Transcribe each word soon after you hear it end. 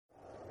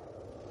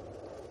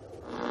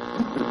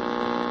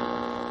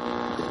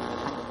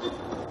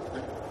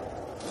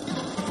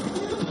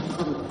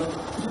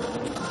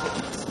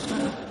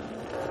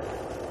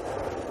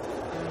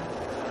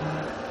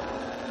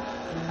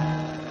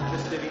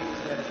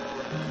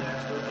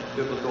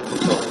biblical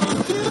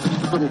fulfillment.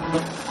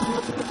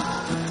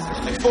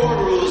 There are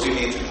 4 rules you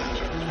need to know.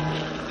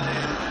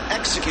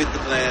 Execute the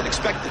plan,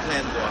 expect the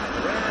plan to go off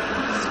the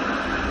rails,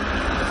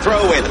 throw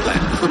away the plan.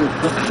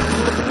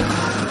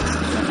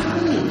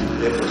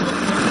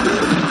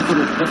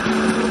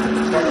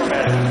 Try to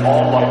imagine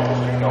all life as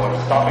you know it,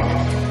 stopping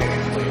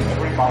instantaneously,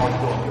 every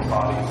molecule in your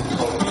body is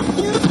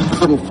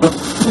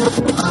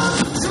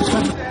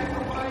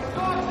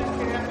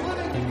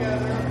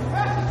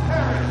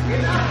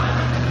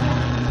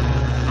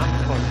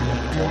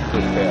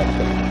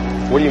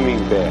What do you mean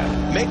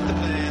bad? Make the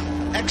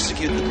plan,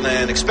 execute the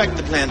plan, expect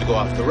the plan to go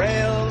off the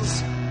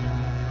rails,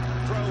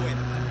 throw away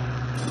the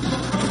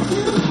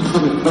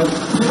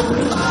plan.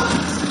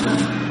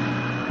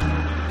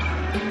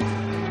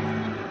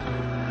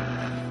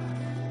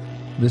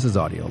 This is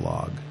audio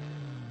log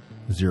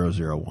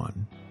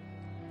 001.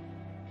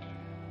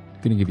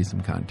 Going to give you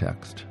some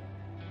context.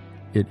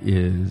 It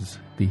is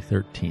the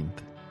 13th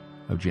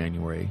of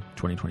January,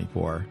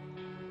 2024.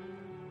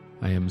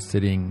 I am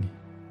sitting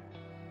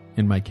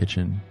in my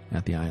kitchen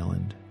at the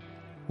island,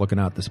 looking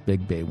out this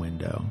big bay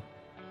window,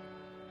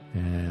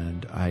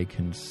 and I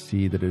can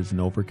see that it is an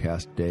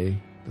overcast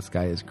day. The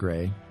sky is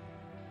gray,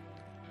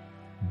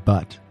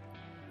 but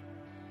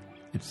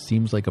it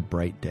seems like a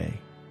bright day,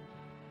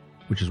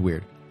 which is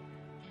weird.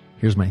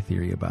 Here's my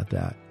theory about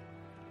that.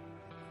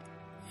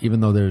 Even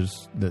though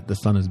the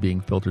sun is being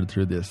filtered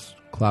through this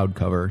cloud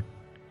cover,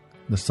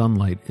 the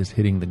sunlight is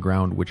hitting the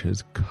ground, which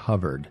is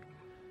covered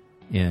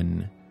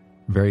in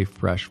very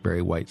fresh,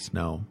 very white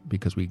snow,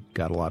 because we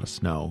got a lot of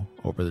snow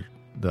over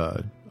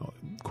the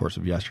course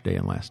of yesterday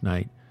and last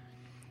night.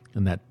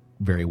 And that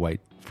very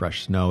white,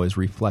 fresh snow is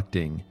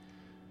reflecting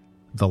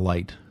the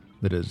light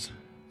that is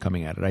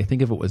coming at it. I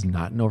think if it was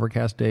not an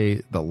overcast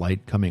day, the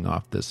light coming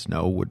off this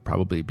snow would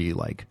probably be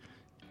like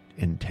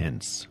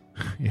intense.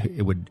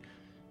 You'd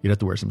have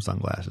to wear some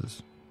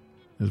sunglasses,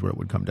 is what it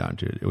would come down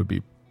to. It would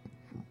be,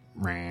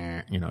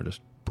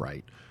 just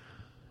bright.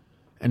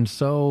 And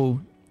so,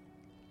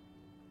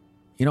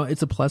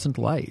 it's a pleasant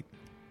light.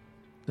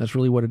 That's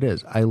really what it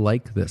is. I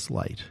like this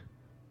light.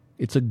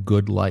 It's a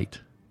good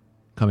light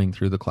coming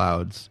through the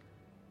clouds,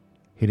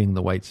 hitting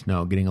the white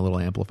snow, getting a little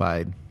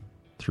amplified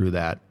through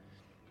that.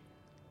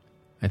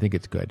 I think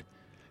it's good.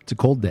 It's a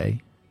cold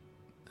day.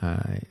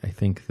 I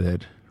think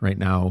that right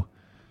now,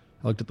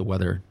 I looked at the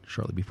weather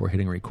shortly before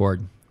hitting record,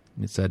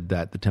 and it said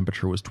that the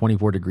temperature was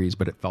 24 degrees,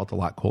 but it felt a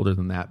lot colder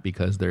than that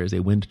because there is a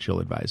wind chill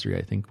advisory.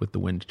 I think with the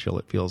wind chill,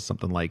 it feels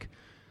something like,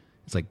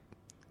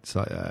 it's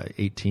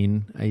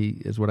 18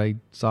 is what I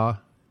saw,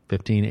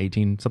 15,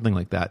 18, something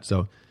like that.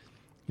 So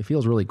it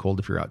feels really cold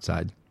if you're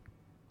outside.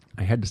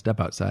 I had to step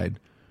outside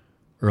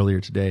earlier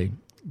today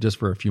just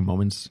for a few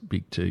moments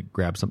to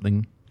grab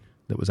something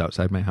that was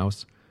outside my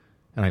house,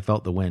 and I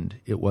felt the wind.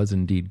 It was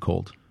indeed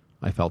cold.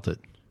 I felt it.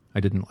 I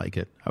didn't like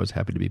it. I was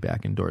happy to be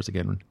back indoors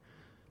again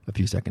a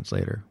few seconds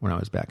later when I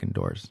was back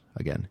indoors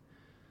again.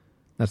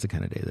 That's the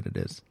kind of day that it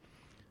is.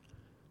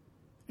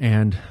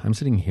 And I'm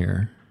sitting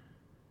here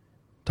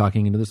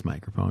talking into this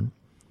microphone,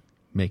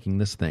 making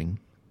this thing,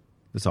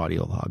 this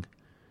audio log.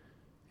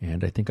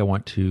 And I think I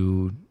want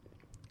to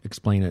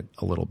explain it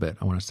a little bit.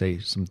 I want to say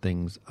some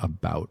things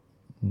about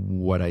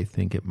what I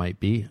think it might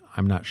be.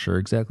 I'm not sure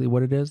exactly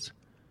what it is.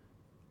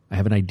 I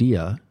have an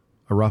idea,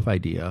 a rough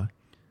idea,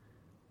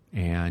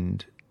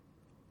 and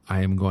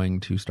I am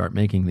going to start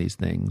making these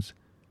things.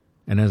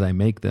 And as I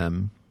make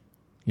them,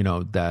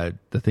 that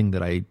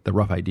the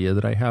rough idea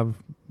that I have,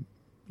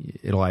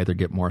 it'll either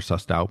get more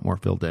sussed out, more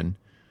filled in,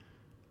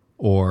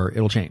 or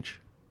it'll change.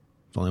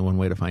 There's only one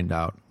way to find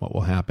out what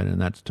will happen,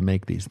 and that's to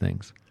make these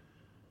things.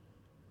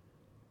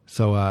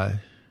 So I've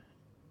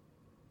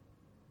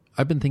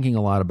been thinking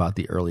a lot about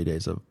the early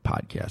days of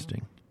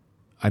podcasting.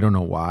 I don't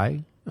know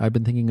why I've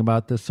been thinking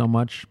about this so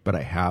much, but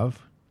I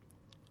have.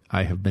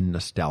 I have been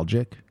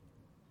nostalgic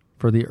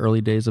for the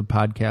early days of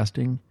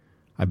podcasting.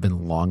 I've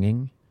been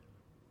longing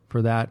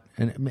for that.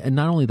 And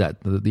not only that,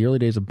 the early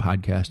days of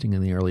podcasting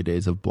and the early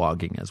days of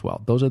blogging as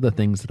well. Those are the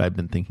things that I've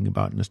been thinking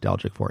about and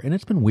nostalgic for. And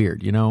it's been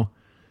weird,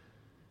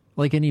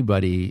 like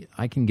anybody,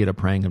 I can get a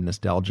prang of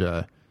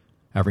nostalgia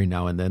every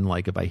now and then.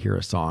 Like if I hear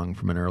a song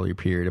from an earlier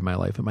period in my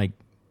life,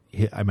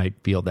 I might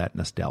feel that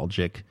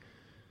nostalgic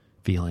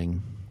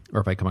feeling. Or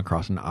if I come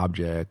across an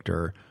object,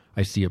 or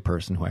I see a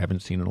person who I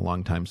haven't seen in a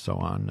long time, so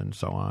on,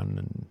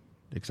 and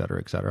et cetera,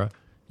 et cetera.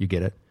 You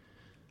get it?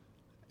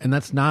 And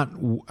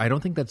I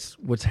don't think that's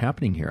what's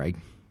happening here.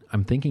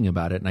 I'm thinking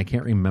about it, and I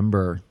can't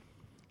remember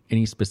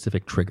any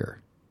specific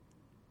trigger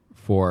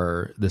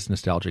for this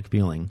nostalgic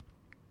feeling.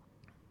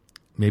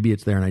 Maybe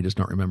it's there and I just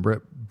don't remember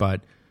it,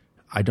 but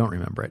I don't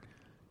remember it.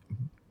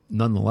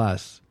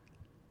 Nonetheless,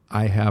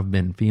 I have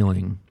been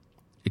feeling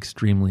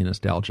extremely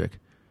nostalgic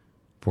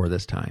for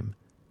this time.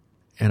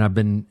 And I've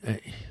been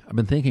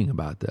thinking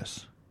about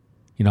this.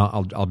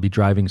 I'll be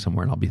driving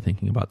somewhere and I'll be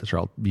thinking about this, or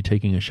I'll be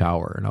taking a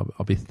shower and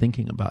I'll be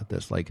thinking about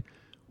this. Like,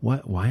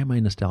 why am I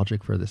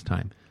nostalgic for this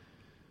time?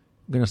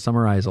 I'm going to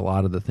summarize a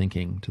lot of the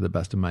thinking to the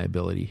best of my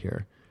ability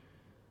here.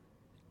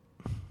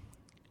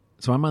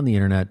 So I'm on the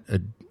internet a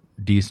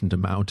decent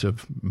amount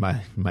of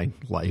my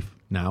life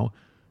now,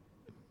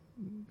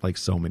 like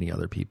so many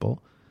other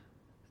people.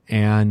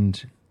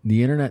 And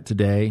the internet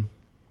today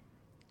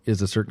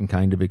is a certain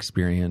kind of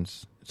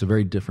experience. It's a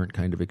very different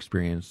kind of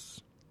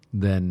experience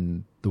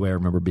than the way I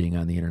remember being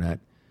on the internet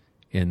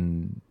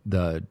in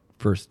the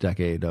first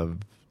decade of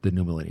the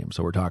new millennium.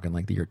 So we're talking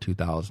like the year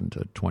 2000 to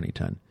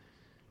 2010,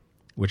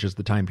 which is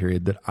the time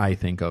period that I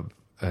think of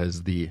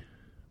as the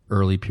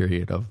early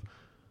period of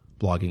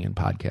blogging and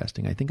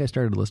podcasting. I think I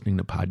started listening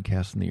to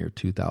podcasts in the year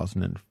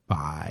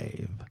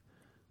 2005.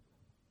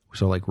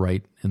 So like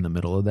right in the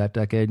middle of that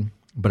decade.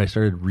 But I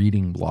started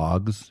reading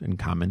blogs and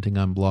commenting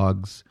on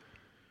blogs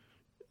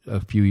a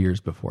few years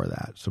before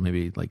that. So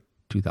maybe like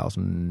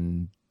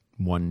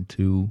 2001,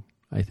 2,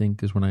 I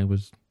think is when I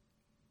was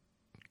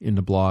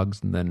into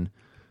blogs. And then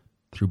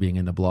through being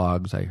into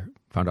blogs, I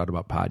found out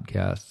about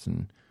podcasts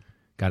and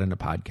got into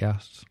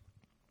podcasts.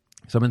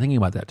 So I've been thinking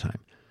about that time.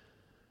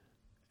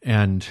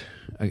 And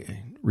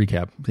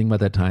recap, thinking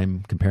about that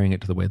time, comparing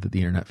it to the way that the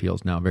internet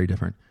feels now, very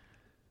different.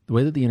 The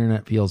way that the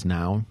internet feels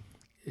now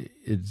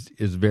is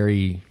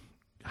very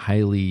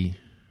highly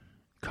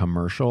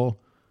commercial,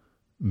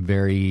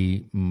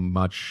 very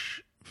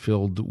much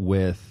filled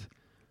with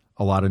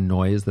a lot of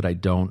noise that I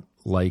don't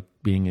like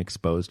being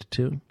exposed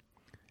to.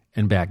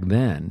 And back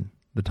then,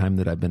 the time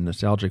that I've been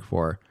nostalgic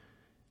for,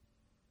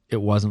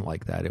 it wasn't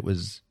like that. It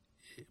was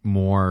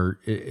more,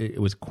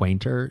 it was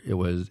quainter.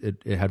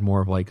 It had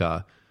more of like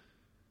a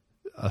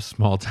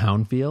small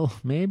town feel,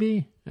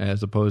 maybe,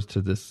 as opposed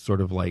to this sort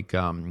of like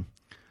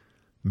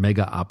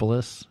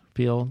megapolis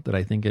feel that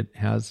I think it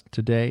has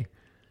today.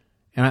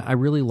 And I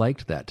really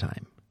liked that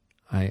time.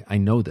 I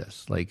know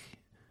this. Like,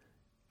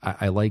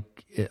 I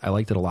liked it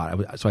a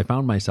lot. So I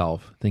found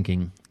myself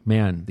thinking,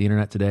 man, the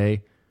internet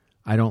today,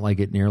 I don't like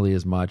it nearly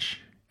as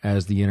much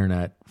as the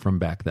internet from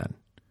back then.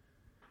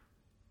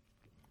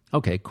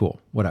 Okay,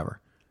 cool, whatever.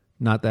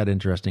 Not that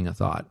interesting a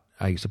thought,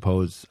 I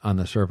suppose, on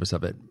the surface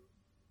of it.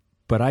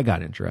 But I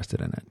got interested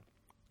in it.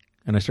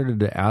 And I started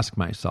to ask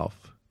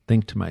myself,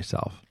 think to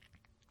myself,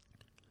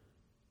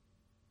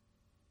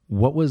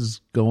 what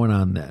was going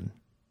on then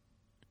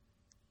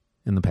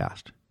in the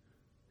past,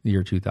 the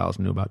year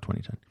 2000 to about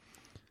 2010,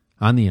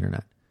 on the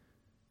internet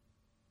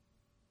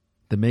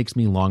that makes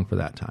me long for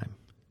that time?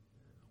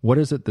 What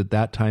is it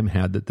that time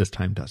had that this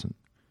time doesn't?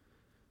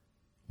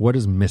 What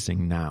is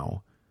missing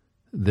now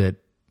that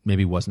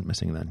maybe wasn't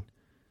missing then?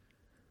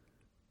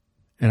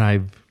 And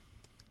I've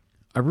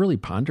really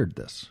pondered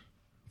this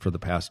for the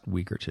past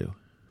week or two.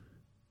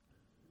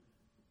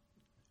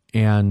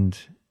 And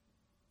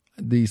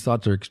these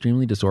thoughts are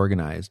extremely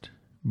disorganized,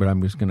 but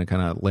I'm just going to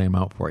kind of lay them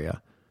out for you.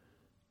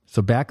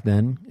 So back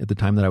then, at the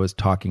time that I was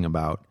talking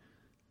about,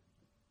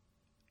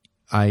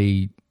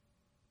 I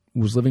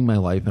was living my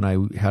life and I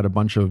had a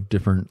bunch of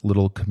different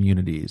little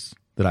communities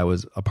that I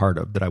was a part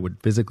of, that I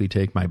would physically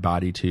take my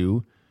body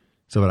to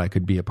so that I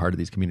could be a part of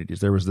these communities.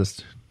 There was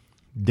this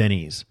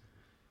Denny's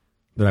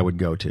that I would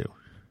go to,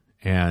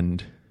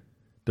 and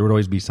there would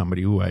always be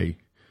somebody who I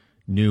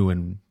knew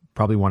and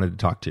probably wanted to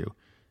talk to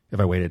if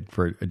I waited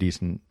for a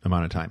decent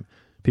amount of time.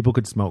 People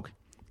could smoke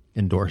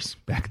indoors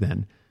back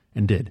then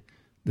and did.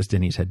 This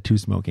Denny's had 2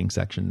 smoking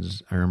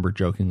sections. I remember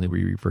jokingly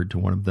we referred to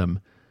one of them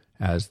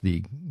as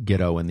the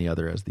ghetto and the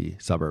other as the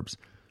suburbs.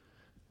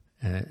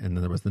 And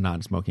then there was the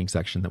non-smoking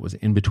section that was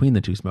in between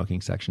the 2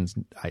 smoking sections.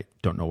 I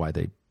don't know why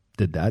they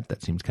did that.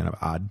 That seems kind of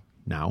odd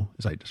now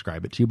as I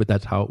describe it to you, but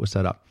that's how it was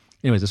set up.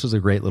 Anyways, this was a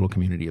great little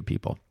community of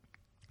people.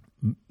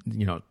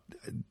 You know,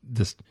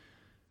 there's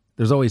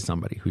always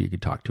somebody who you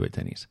could talk to at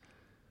Denny's.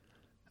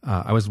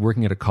 I was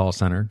working at a call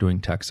center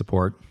doing tech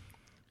support,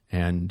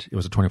 and it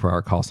was a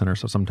 24-hour call center.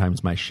 So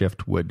sometimes my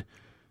shift would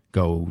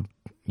go,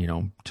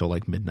 till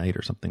like midnight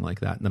or something like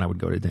that. And then I would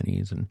go to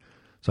Denny's. And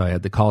so I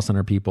had the call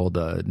center people,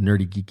 the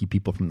nerdy, geeky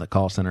people from the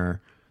call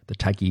center, the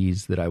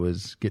techies that I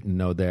was getting to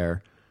know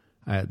there.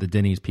 The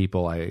Denny's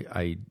people,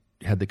 I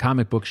had the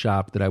comic book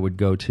shop that I would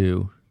go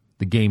to,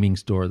 the gaming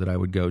store that I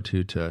would go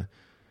to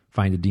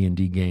find a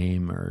D&D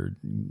game, or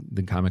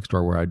the comic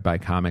store where I'd buy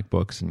comic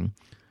books and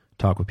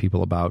talk with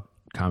people about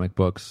comic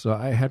books. So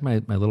I had my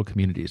little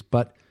communities,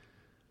 but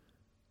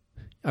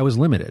I was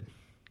limited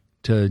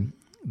to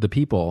the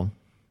people.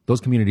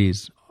 Those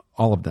communities,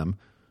 all of them,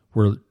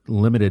 were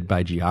limited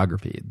by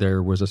geography.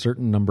 There was a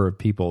certain number of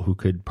people who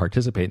could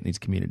participate in these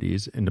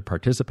communities, and to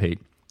participate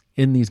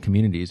in these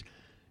communities,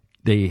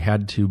 they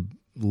had to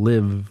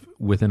live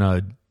within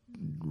a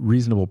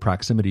reasonable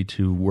proximity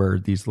to where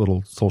these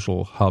little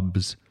social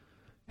hubs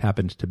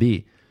happened to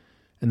be.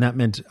 And that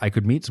meant I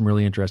could meet some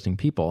really interesting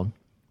people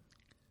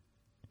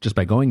just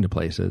by going to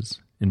places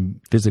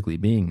and physically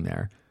being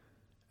there.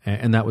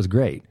 And that was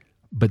great.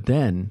 But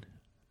then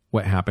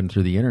what happened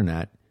through the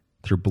internet,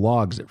 through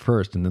blogs at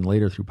first, and then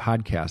later through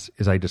podcasts,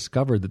 is I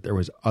discovered that there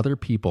was other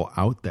people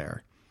out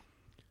there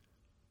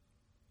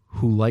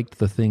who liked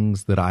the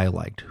things that I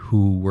liked,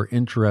 who were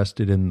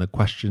interested in the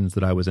questions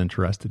that I was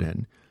interested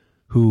in,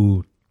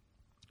 who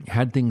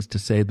had things to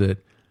say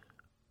that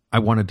I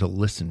wanted to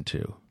listen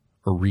to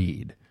or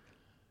read.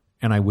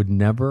 And I would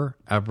never,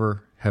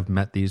 ever have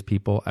met these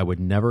people. I would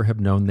never have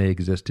known they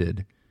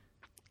existed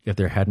if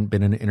there hadn't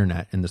been an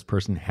internet and this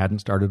person hadn't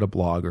started a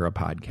blog or a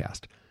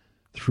podcast.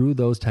 Through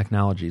those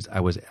technologies, I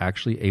was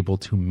actually able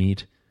to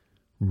meet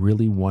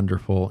really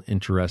wonderful,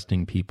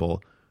 interesting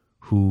people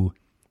who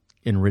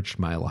enriched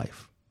my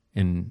life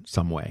in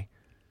some way.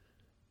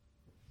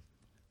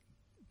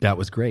 That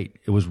was great.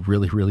 It was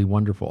really, really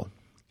wonderful.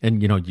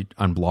 And,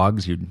 on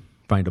blogs, you'd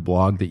find a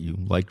blog that you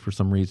liked for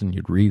some reason.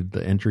 You'd read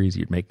the entries,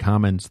 you'd make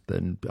comments,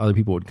 then other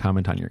people would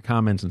comment on your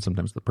comments. And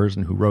sometimes the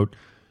person who wrote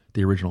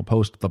the original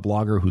post, the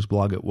blogger whose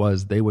blog it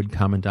was, they would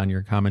comment on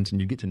your comments and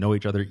you'd get to know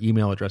each other.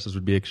 Email addresses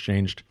would be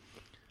exchanged.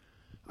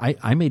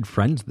 I made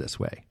friends this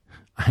way.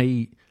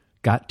 I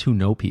got to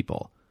know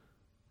people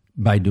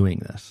by doing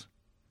this,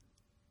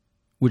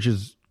 which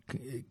is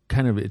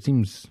kind of, it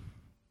seems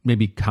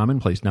maybe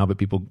commonplace now, but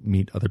people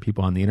meet other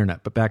people on the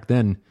internet. But back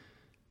then,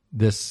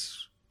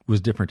 this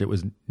was different. It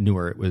was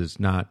newer. It was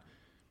not,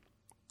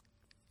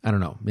 I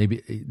don't know,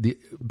 maybe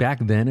back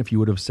then, if you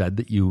would have said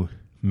that you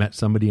met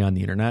somebody on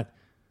the internet,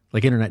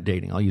 like internet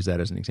dating, I'll use that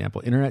as an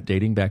example. Internet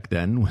dating back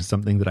then was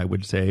something that I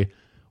would say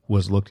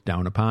was looked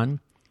down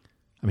upon.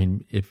 I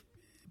mean, if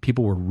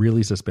people were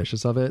really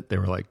suspicious of it, they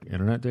were like,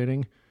 internet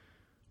dating?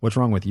 What's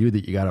wrong with you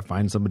that you got to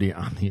find somebody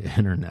on the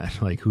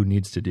internet? Like, who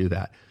needs to do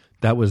that?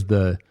 That was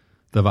the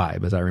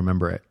vibe as I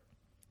remember it.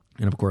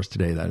 And of course,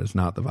 today that is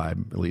not the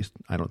vibe. At least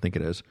I don't think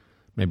it is.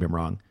 Maybe I'm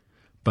wrong,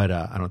 but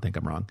I don't think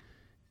I'm wrong.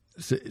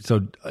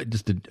 So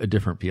just a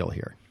different feel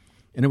here.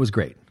 And it was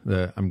great.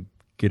 I'm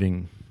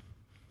getting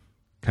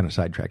kind of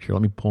sidetracked here.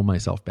 Let me pull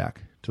myself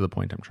back to the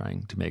point I'm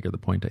trying to make, or the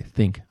point I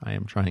think I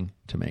am trying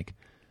to make.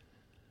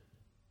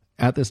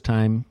 At this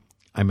time,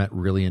 I met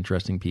really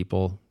interesting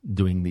people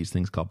doing these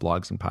things called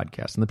blogs and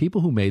podcasts. And the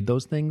people who made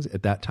those things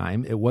at that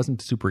time, it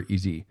wasn't super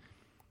easy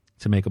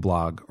to make a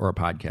blog or a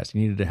podcast.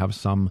 You needed to have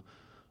some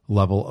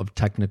level of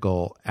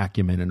technical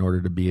acumen in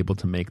order to be able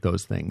to make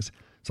those things.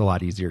 It's a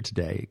lot easier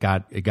today.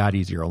 It got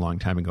easier a long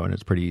time ago, and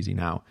it's pretty easy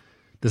now.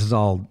 This is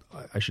all,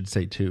 I should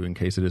say too, in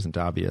case it isn't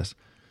obvious.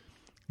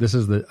 This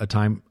is a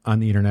time on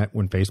the internet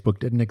when Facebook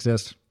didn't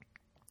exist,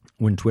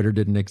 when Twitter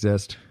didn't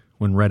exist,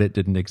 when Reddit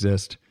didn't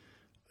exist.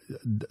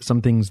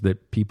 Some things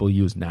that people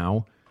use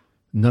now,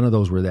 none of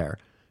those were there.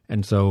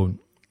 And so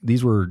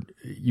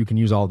you can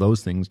use all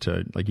those things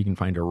to, like, you can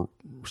find a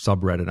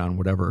subreddit on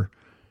whatever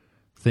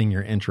thing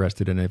you're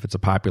interested in. If it's a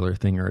popular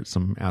thing or it's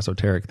some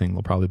esoteric thing,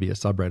 there'll probably be a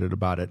subreddit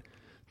about it.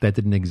 That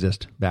didn't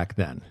exist back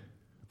then.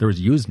 There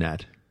was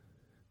Usenet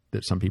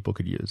that some people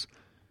could use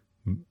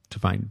to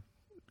find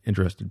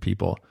interested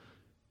people.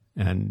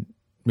 And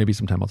maybe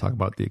sometime I'll talk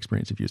about the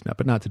experience of Usenet,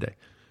 but not today.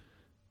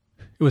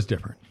 It was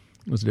different.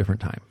 It was a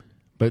different time.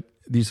 But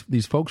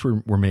these folks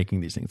were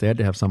making these things. They had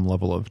to have some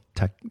level of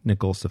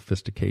technical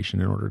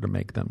sophistication in order to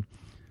make them.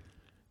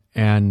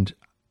 And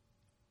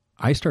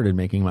I started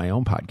making my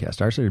own podcast.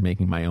 I started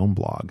making my own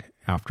blog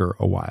after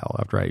a while,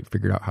 after I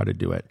figured out how to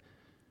do it.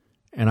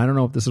 And I don't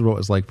know if this is what it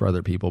was like for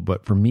other people,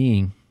 but for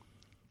me,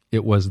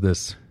 it was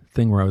this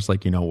thing where I was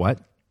like, you know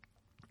what?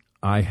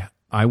 I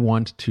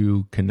want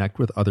to connect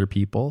with other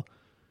people,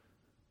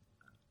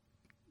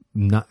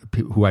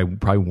 who I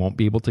probably won't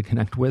be able to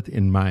connect with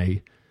in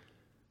my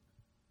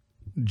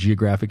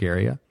geographic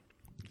area.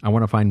 I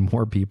want to find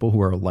more people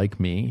who are like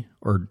me,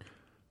 or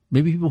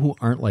maybe people who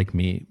aren't like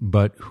me,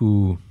 but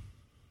who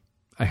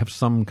I have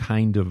some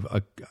kind of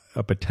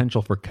a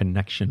potential for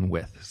connection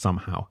with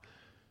somehow.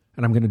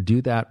 And I'm going to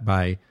do that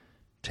by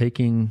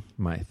taking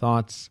my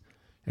thoughts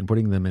and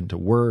putting them into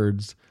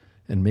words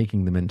and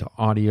making them into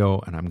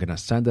audio. And I'm going to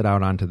send it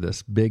out onto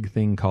this big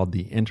thing called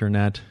the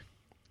internet.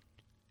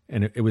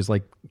 And it was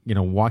like,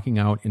 walking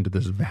out into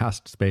this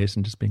vast space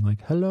and just being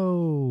like,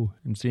 hello,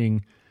 and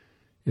seeing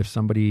if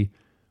somebody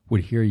would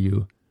hear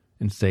you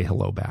and say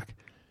hello back.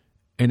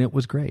 And it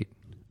was great.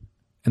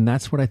 And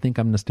that's what I think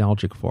I'm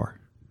nostalgic for.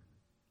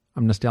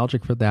 I'm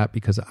nostalgic for that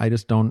because I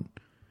don't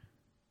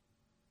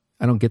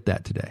get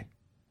that today.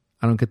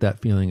 I don't get that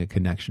feeling of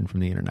connection from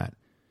the internet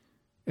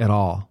at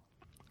all.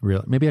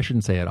 Really. Maybe I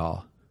shouldn't say at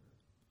all.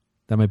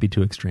 That might be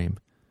too extreme.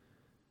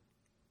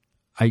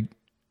 I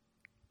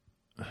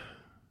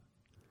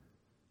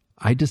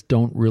just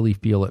don't really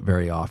feel it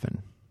very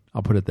often.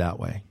 I'll put it that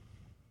way.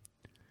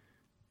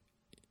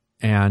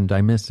 And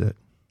I miss it.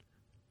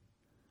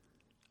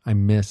 I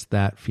miss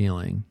that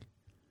feeling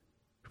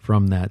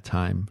from that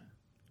time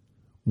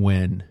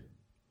when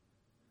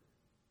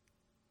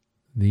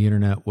the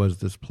internet was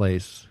this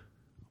place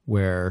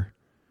where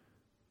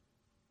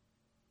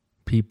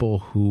people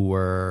who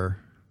were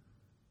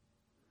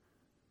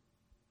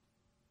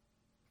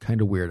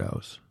kind of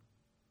weirdos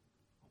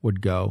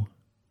would go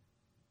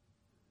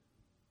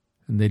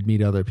and they'd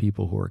meet other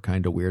people who were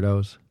kind of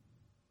weirdos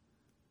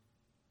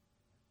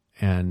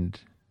and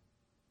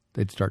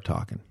they'd start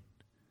talking.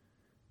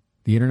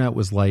 The internet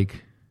was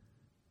like,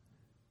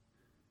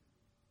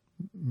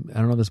 I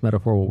don't know if this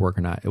metaphor will work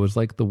or not. It was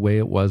like the way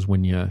it was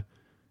when you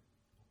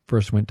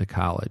first went to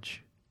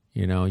college.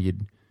 You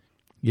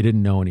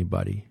didn't know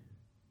anybody.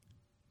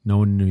 No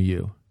one knew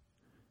you.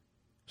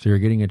 So you're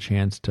getting a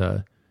chance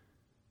to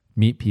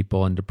meet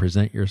people and to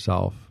present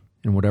yourself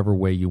in whatever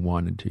way you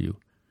wanted to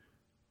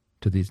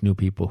these new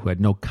people who had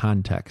no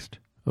context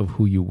of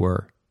who you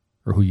were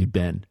or who you'd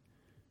been.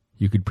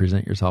 You could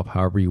present yourself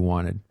however you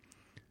wanted.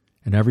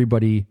 And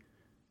everybody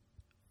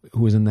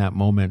who was in that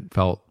moment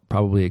felt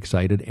probably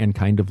excited and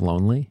kind of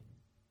lonely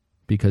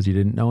because you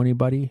didn't know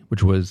anybody,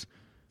 which was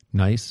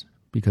nice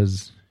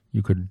because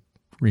you could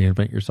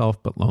reinvent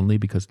yourself, but lonely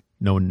because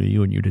no one knew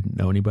you and you didn't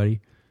know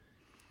anybody.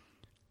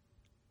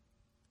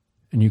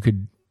 And you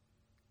could,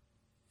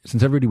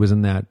 since everybody was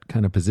in that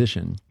kind of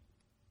position,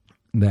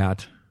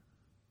 that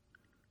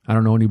I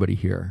don't know anybody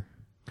here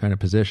kind of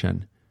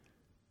position,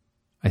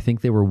 I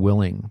think they were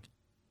willing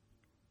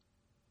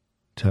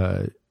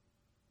to,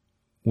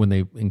 when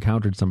they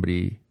encountered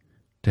somebody,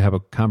 to have a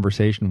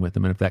conversation with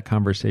them. And if that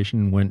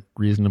conversation went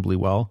reasonably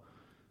well,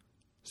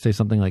 say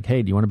something like,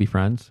 hey, do you want to be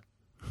friends?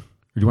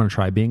 Or do you want to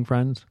try being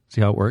friends?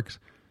 See how it works?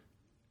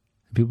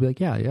 And people be like,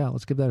 yeah,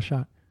 let's give that a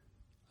shot.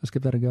 Let's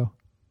give that a go.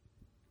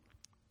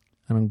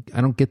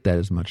 I don't get that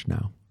as much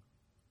now.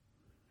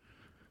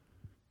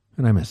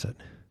 And I miss it.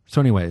 So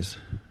anyways,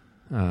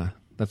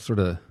 that's sort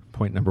of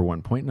point number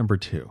one. Point number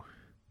two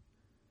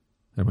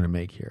that I'm going to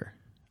make here.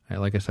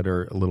 Like I said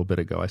a little bit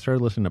ago, I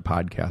started listening to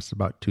podcasts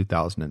about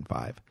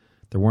 2005.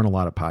 There weren't a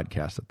lot of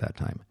podcasts at that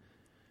time.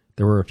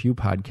 There were a few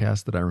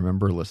podcasts that I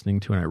remember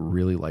listening to, and I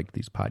really liked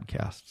these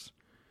podcasts.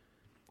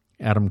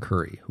 Adam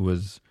Curry, who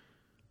was,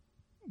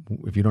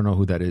 if you don't know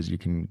who that is, you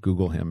can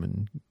Google him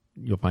and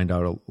you'll find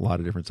out a lot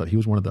of different stuff. He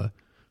was one of the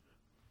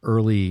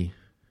early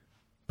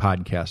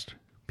podcast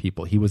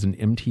people. He was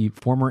an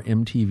former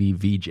MTV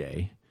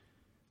VJ,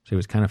 so he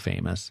was kind of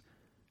famous,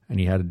 and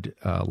he had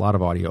a lot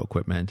of audio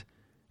equipment,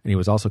 and he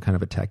was also kind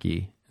of a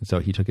techie. And so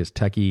he took his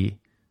techie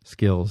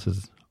skills,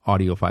 his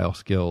audiophile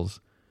skills,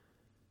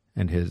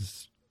 and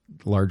his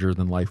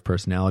larger-than-life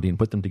personality and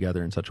put them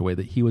together in such a way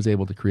that he was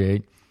able to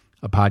create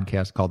a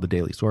podcast called The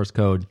Daily Source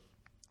Code.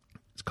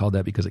 It's called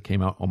that because it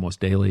came out almost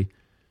daily.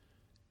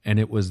 And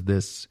it was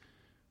this,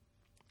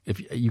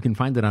 if you can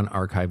find it on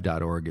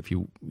archive.org if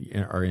you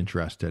are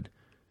interested.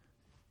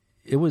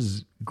 It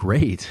was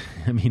great.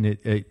 I mean,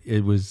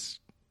 it was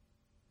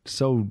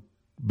so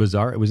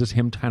bizarre. It was just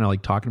him kind of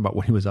like talking about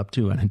what he was up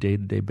to on a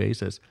day-to-day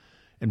basis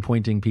and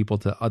pointing people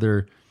to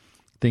other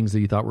things that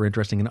he thought were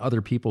interesting and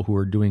other people who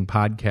were doing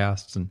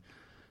podcasts. And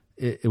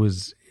it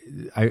was,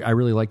 I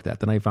really liked that.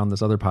 Then I found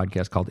this other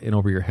podcast called In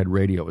Over Your Head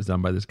Radio. It was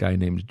done by this guy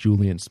named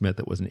Julian Smith.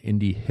 It was an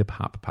indie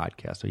hip-hop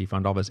podcast. So he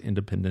found all this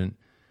independent,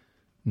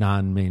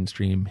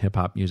 non-mainstream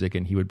hip-hop music,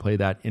 and he would play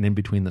that. And in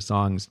between the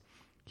songs,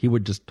 he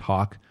would just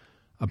talk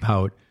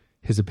about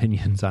his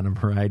opinions on a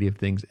variety of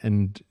things.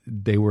 And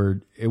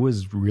it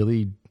was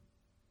really,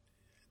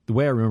 the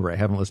way I remember, I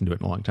haven't listened to it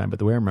in a long time, but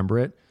the way I remember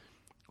it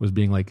was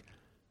being like,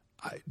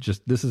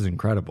 this is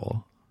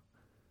incredible.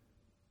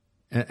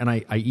 And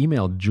I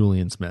emailed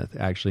Julian Smith,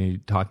 actually,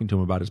 talking to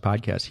him about his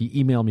podcast. He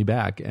emailed me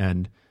back,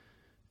 and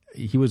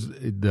he was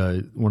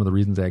one of the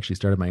reasons I actually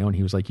started my own.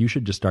 He was like, you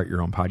should just start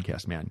your own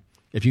podcast, man.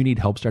 If you need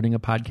help starting a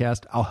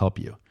podcast, I'll help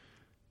you.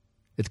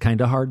 It's kind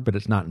of hard, but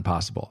it's not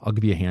impossible. I'll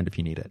give you a hand if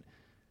you need it.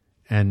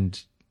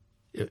 And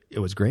it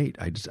was great.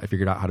 I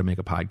figured out how to make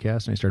a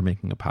podcast, and I started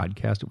making a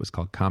podcast. It was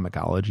called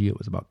Comicology. It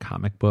was about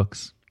comic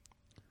books,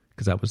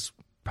 because that was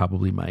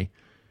probably my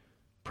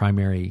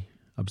primary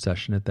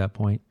obsession at that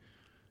point.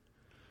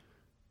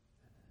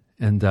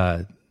 And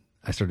I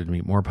started to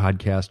meet more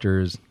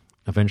podcasters.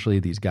 Eventually,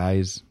 these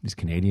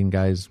Canadian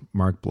guys,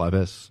 Mark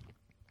Blevis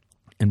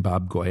and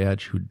Bob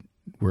Goyach, who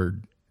were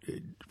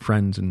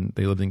friends, and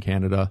they lived in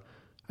Canada.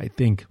 I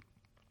think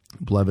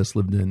Blevis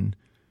lived in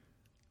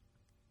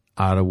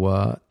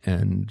Ottawa,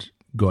 and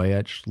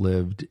Goyach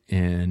lived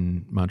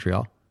in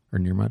Montreal, or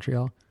near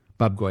Montreal.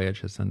 Bob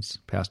Goyach has since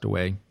passed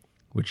away,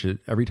 which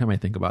every time I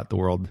think about the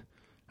world,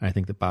 I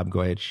think that Bob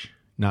Goyach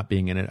not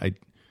being in it,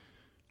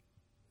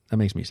 that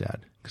makes me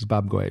sad, because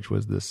Bob Goyach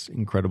was this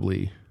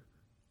incredibly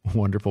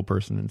wonderful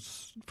person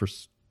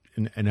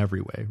in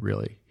every way,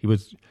 really. He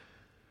was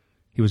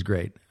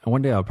great. And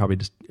one day I'll probably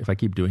just, if I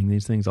keep doing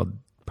these things, I'll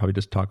probably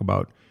just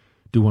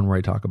do one where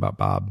I talk about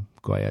Bob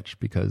Goyach,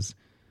 because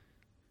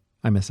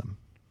I miss him.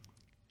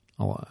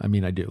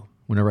 I do.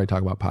 Whenever I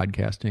talk about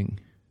podcasting,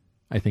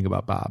 I think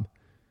about Bob,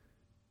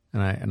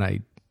 and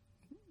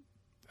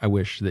I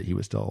wish that he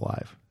was still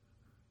alive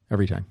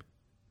every time.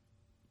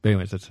 But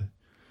anyways, that's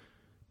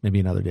maybe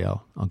another day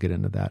I'll get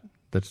into that.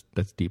 That's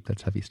deep.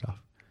 That's heavy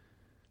stuff.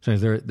 So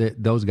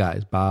those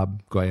guys,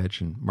 Bob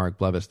Goyach and Mark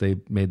Blevis, they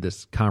made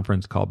this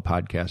conference called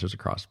Podcasters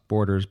Across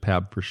Borders,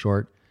 PAB for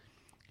short.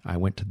 I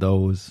went to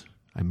those.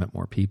 I met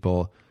more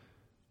people.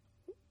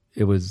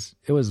 It was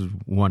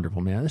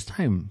wonderful, man. This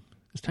time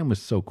was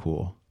so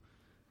cool.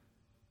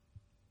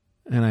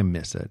 And I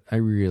miss it. I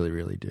really,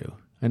 really do.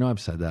 I know I've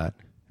said that.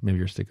 Maybe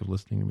you're sick of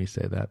listening to me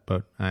say that,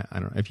 but I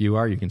don't know. If you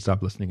are, you can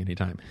stop listening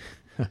anytime.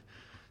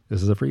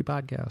 This is a free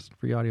podcast,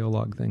 free audio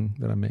log thing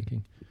that I'm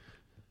making.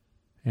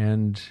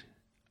 And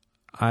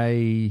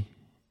I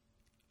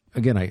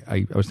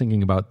was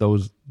thinking about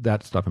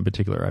that stuff in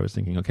particular. I was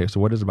thinking, okay, so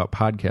what is about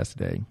podcast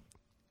today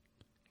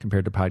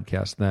compared to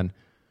podcast then?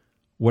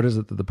 What is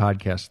it that the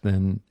podcast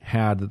then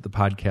had that the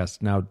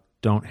podcasts now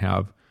don't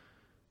have?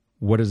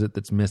 What is it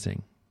that's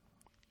missing?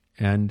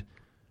 And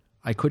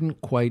I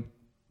couldn't quite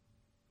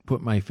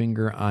put my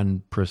finger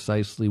on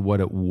precisely what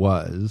it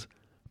was,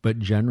 but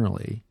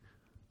generally,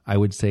 I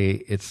would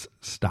say it's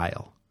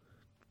style.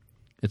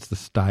 It's the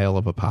style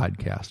of a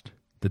podcast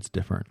that's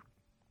different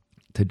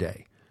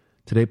today.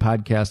 Today,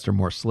 podcasts are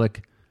more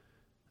slick.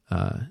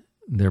 There's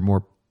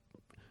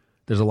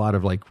a lot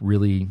of like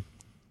really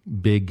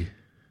big,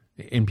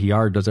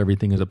 NPR does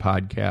everything as a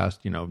podcast.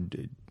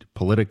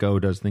 Politico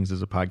does things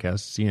as a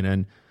podcast.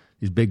 CNN,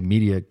 these big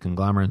media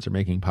conglomerates are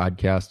making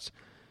podcasts.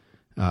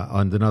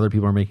 And then other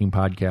people are making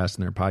podcasts,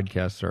 and their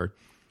podcasts are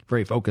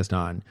very focused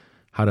on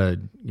how to,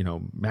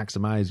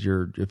 maximize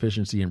your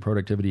efficiency and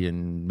productivity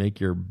and make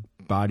your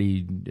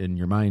body and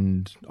your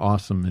mind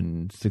awesome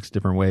in 6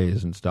 different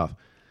ways and stuff,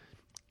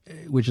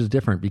 which is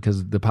different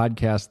because the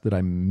podcasts that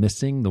I'm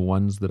missing, the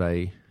ones that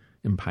I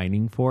am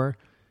pining for,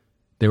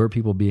 there were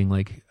people being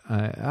like,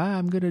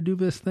 I'm going to do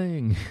this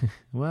thing.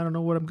 Well, I don't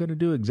know what I'm going to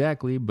do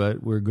exactly,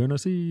 but we're going to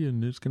see,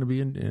 and it's going to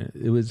be,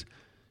 it was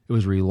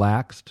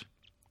relaxed.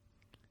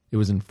 It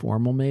was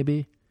informal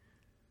maybe.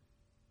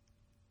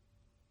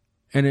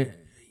 And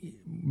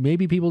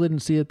maybe people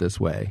didn't see it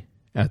this way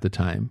at the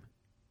time,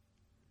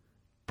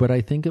 but I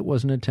think it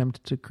was an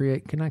attempt to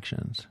create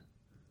connections.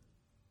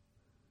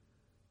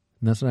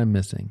 And that's what I'm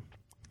missing.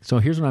 So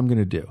here's what I'm going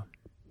to do.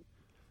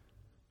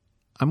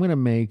 I'm going to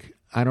make,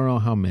 I don't know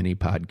how many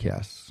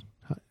podcasts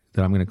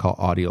that I'm going to call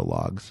audio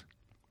logs.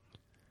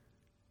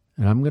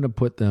 And I'm going to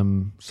put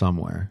them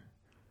somewhere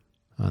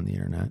on the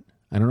internet.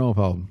 I don't know if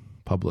I'll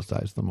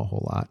publicize them a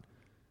whole lot.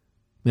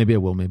 Maybe I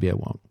will, maybe I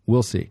won't.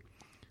 We'll see.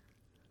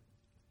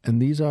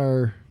 And these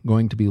are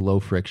going to be low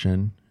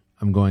friction.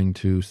 I'm going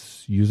to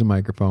use a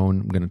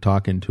microphone. I'm going to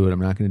talk into it. I'm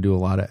not going to do a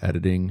lot of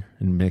editing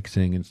and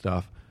mixing and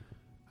stuff.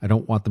 I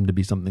don't want them to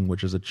be something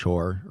which is a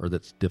chore or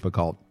that's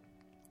difficult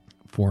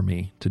for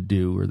me to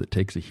do or that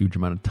takes a huge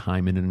amount of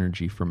time and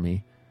energy from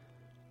me.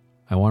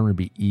 I want them to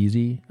be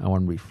easy. I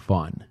want them to be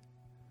fun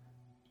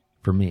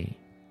for me.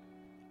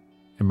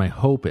 And my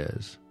hope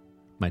is,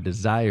 my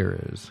desire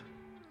is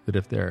that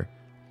if they're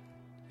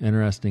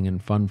interesting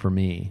and fun for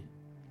me,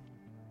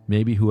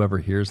 maybe whoever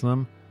hears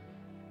them,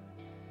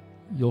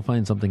 you'll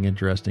find something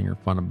interesting or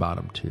fun about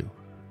them too.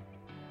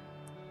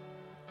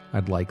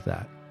 I'd like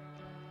that.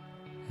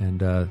 And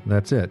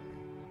that's it.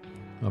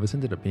 Well, this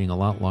ended up being a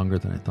lot longer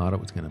than I thought it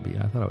was going to be.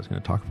 I thought I was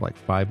going to talk for like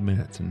 5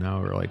 minutes, and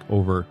now we're like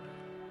over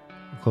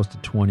close to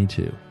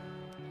 22.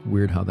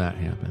 Weird how that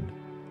happened.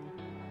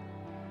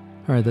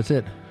 All right, that's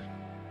it.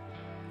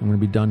 I'm going to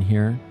be done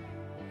here,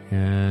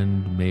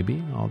 and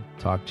maybe I'll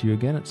talk to you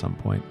again at some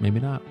point. Maybe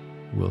not.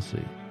 We'll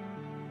see.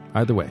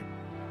 Either way,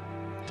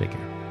 take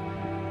care.